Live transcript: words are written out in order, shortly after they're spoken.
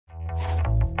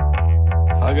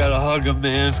I gotta hug him,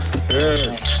 man. Sure.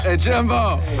 Hey,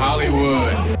 Jimbo.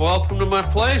 Hollywood. Welcome to my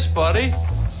place, buddy.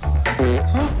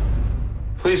 Huh?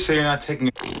 Please say you're not taking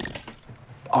it.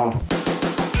 Oh.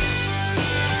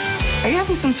 Are you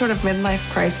having some sort of midlife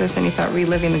crisis and you thought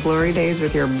reliving the glory days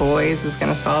with your boys was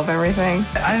going to solve everything?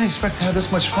 I didn't expect to have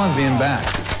this much fun being back.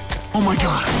 Oh, my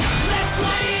God.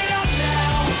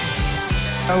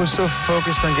 I was so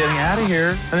focused on getting out of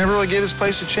here, I never really gave this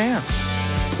place a chance.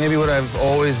 Maybe what I've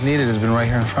always needed has been right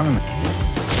here in front of me.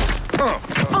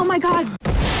 Oh, my God.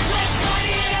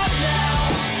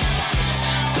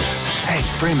 Hey,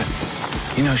 Freeman,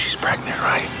 you know she's pregnant,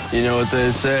 right? You know what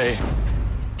they say.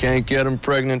 Can't get them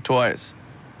pregnant twice.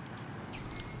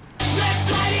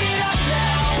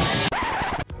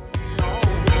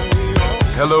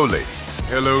 Hello, ladies.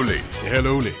 Hello, ladies.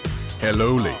 Hello, ladies.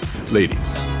 Hello, ladies.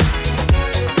 Ladies.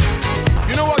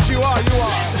 You know what you are? You are